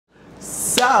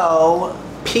So,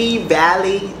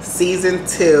 P-Valley Season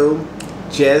 2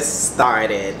 just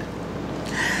started.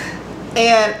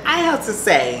 And I have to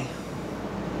say,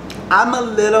 I'm a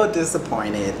little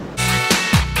disappointed.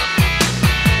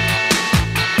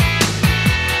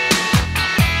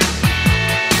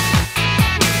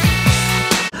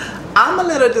 I'm a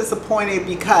little disappointed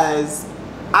because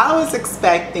I was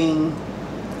expecting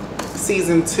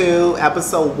Season 2,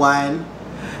 Episode 1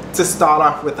 to start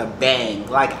off with a bang.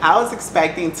 Like, I was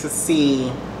expecting to see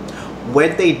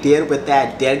what they did with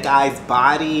that dead guy's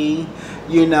body,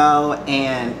 you know,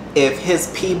 and if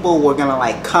his people were gonna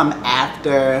like come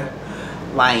after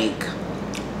like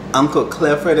Uncle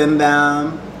Clifford and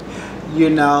them, you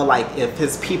know, like if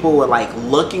his people were like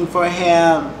looking for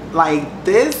him. Like,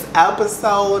 this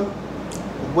episode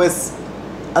was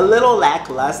a little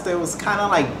lackluster. It was kind of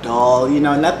like dull, you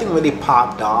know, nothing really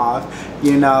popped off,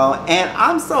 you know, and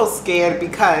I'm so scared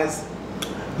because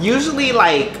usually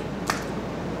like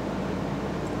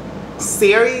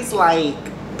series like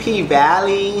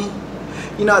P-Valley,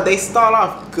 you know, they start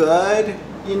off good.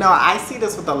 You know, I see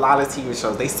this with a lot of TV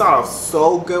shows. They start off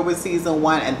so good with Season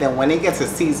 1, and then when they get to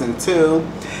Season 2,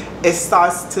 it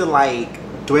starts to like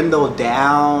dwindle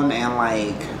down, and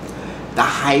like the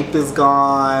hype is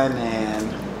gone and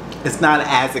it's not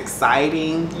as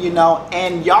exciting, you know.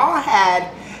 And y'all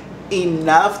had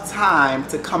enough time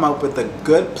to come up with a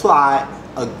good plot,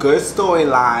 a good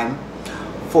storyline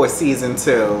for Season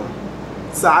 2.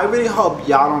 So I really hope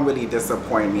y'all don't really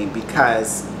disappoint me,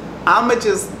 because I'ma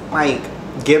just like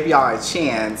give y'all a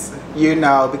chance, you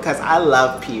know, because I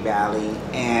love P-Valley,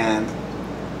 and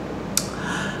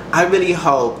I really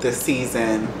hope this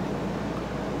season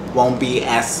won't be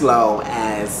as slow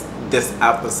as this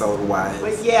episode was.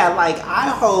 But yeah, like, I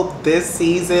hope this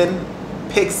season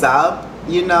picks up,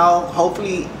 you know.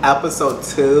 Hopefully Episode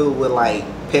 2 will like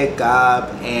pick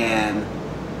up and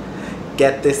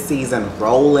get this season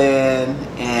rolling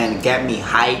and get me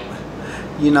hype,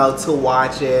 you know, to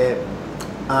watch it.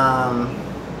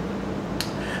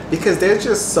 Because there's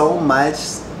just so much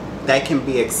that can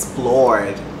be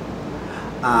explored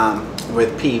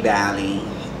with P-Valley,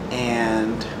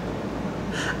 and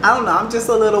I don't know, I'm just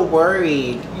a little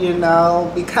worried, you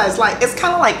know, because like it's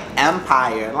kind of like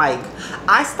Empire. Like,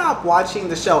 I stopped watching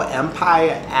the show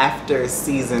Empire after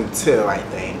Season 2, I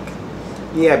think.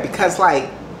 Yeah, because like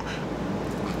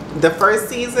the first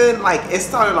season, like, it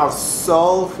started off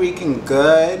so freaking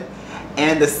good,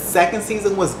 and the second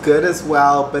season was good as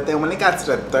well, but then when it got to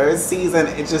the third season,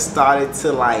 it just started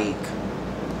to like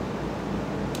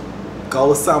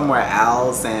go somewhere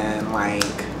else, and like,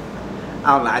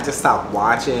 I don't know, I just stopped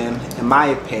watching. In my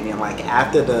opinion, like,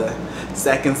 after the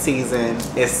second season,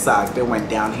 it sucked. It went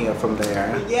downhill from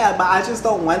there. Yeah, but I just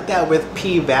don't want that with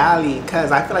P-Valley,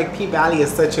 because I feel like P-Valley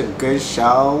is such a good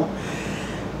show,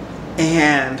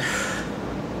 and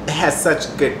it has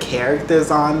such good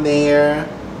characters on there.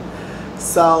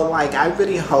 So like, I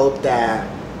really hope that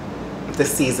the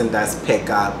season does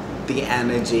pick up the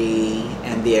energy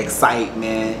and the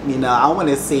excitement, you know. I want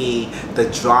to see the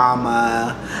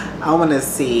drama. I want to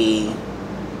see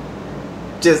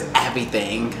just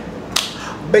everything.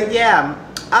 But yeah,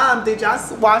 did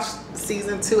y'all watch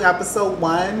Season 2, Episode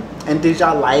 1? And did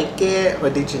y'all like it, or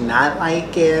did you not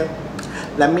like it?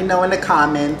 Let me know in the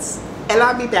comments, and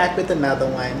I'll be back with another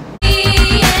one.